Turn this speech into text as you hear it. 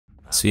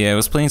So yeah, I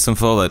was playing some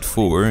Fallout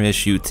 4,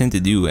 as you tend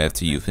to do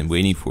after you've been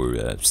waiting for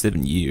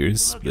 7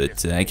 years,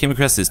 but I came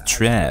across this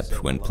trap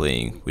when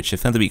playing, which I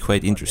found to be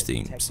quite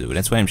interesting, so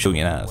that's why I'm showing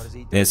it off.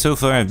 Yeah, so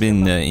far I've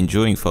been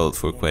enjoying Fallout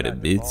 4 quite a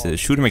bit.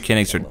 Shooter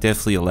mechanics are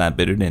definitely a lot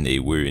better than they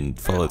were in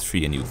Fallout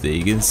 3 and New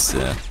Vegas.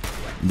 It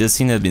does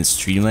seem to have been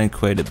streamlined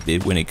quite a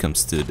bit when it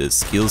comes to the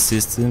skill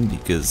system,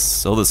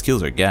 because all the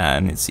skills are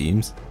gone, it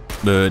seems.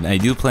 But I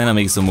do plan on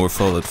making some more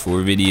Fallout 4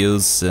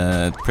 videos,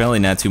 probably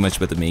not too much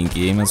about the main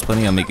game. I was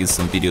planning on making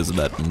some videos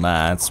about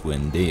mods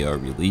when they are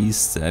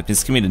released. I've been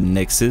skimming the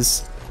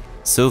Nexus.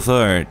 So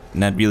far,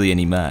 not really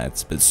any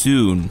mods, but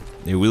soon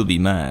there will be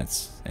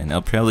mods, and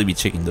I'll probably be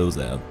checking those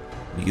out,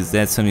 because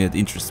that's something that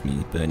interests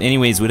me. But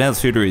anyways, without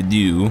further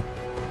ado,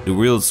 the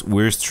world's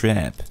worst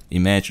trap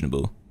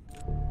imaginable.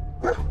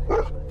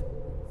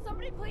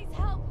 Somebody please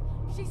help!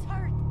 She's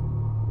hurt!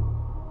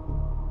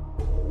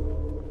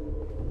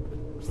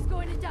 She's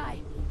going to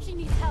die. She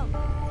needs help.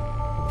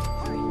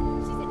 Hurry!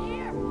 She's in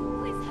here!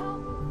 Please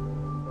help!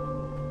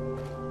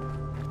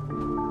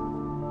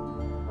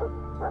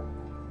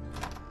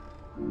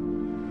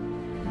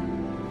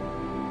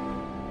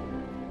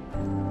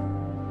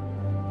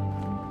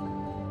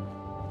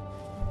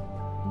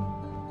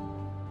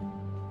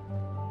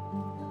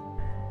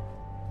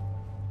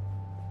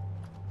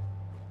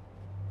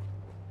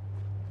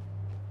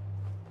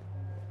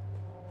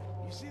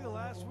 You see the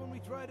last one we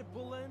tried to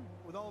pull in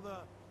with all the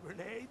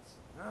grenades?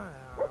 No,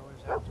 I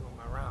was out doing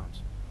my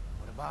rounds.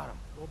 What about him?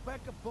 Well,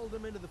 Becca pulled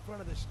him into the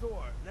front of the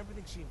store, and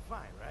everything seemed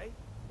fine, right?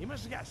 He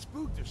must have got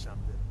spooked or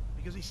something,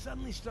 because he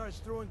suddenly starts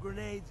throwing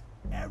grenades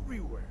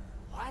everywhere.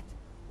 What?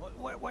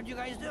 What'd you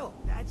guys do?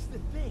 That's the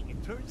thing.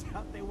 It turns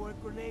out they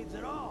weren't grenades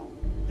at all.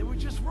 They were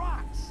just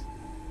rocks.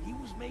 He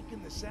was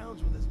making the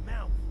sounds with his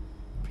mouth.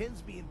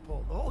 Pins being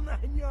pulled, the whole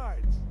 9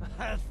 yards.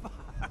 That's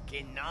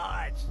fucking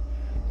nuts.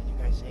 Did you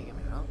guys take him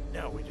out?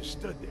 No, we just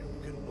stood there.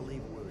 We couldn't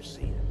believe what we were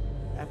seeing.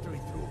 After he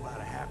threw about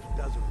a half a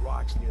dozen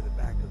rocks near the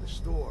back of the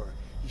store,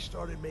 he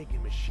started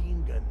making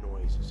machine gun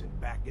noises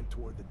and backing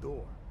toward the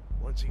door.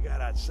 Once he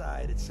got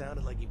outside, it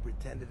sounded like he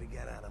pretended to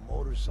get on a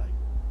motorcycle,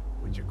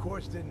 which of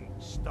course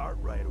didn't start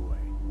right away.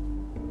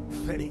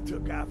 Then he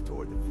took off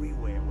toward the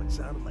freeway at what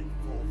sounded like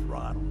full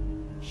throttle,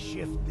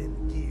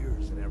 shifting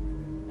gears and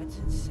everything. That's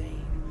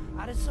insane.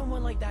 How does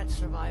someone like that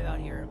survive out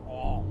here at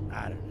all?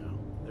 I don't know.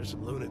 There's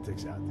some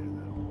lunatics out there,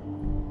 though.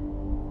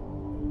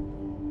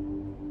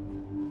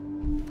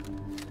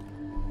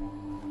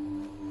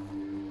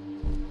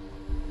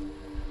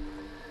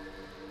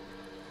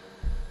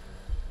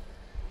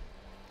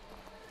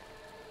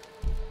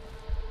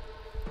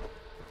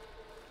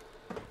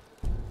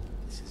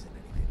 This isn't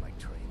anything like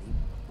training.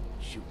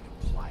 Shooting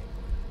a plywood.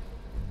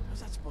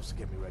 How's that supposed to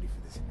get me ready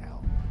for this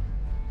hell?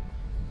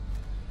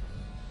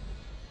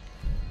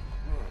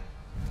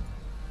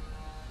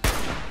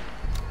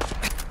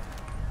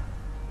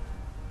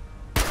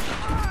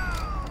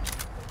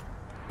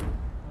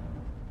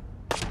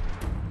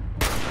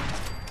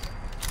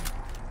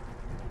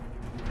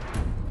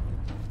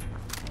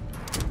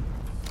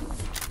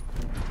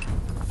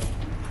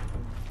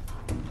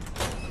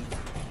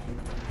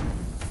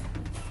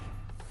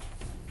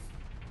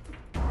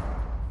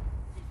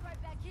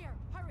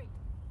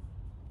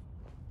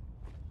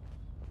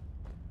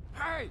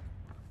 Hey!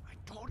 I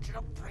told you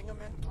to bring him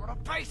in through the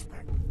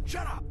basement.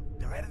 Shut up!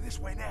 They're headed this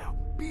way now.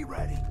 Be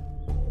ready.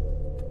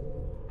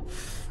 What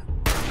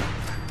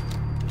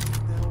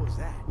the hell was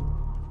that?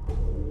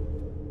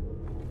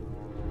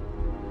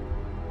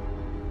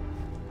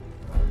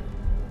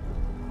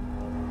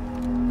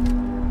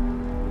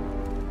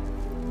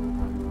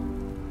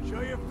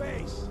 Show your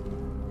face.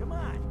 Come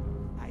on.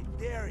 I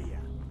dare you.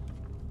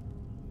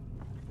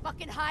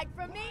 Fucking hide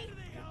from me?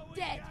 You're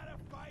dead!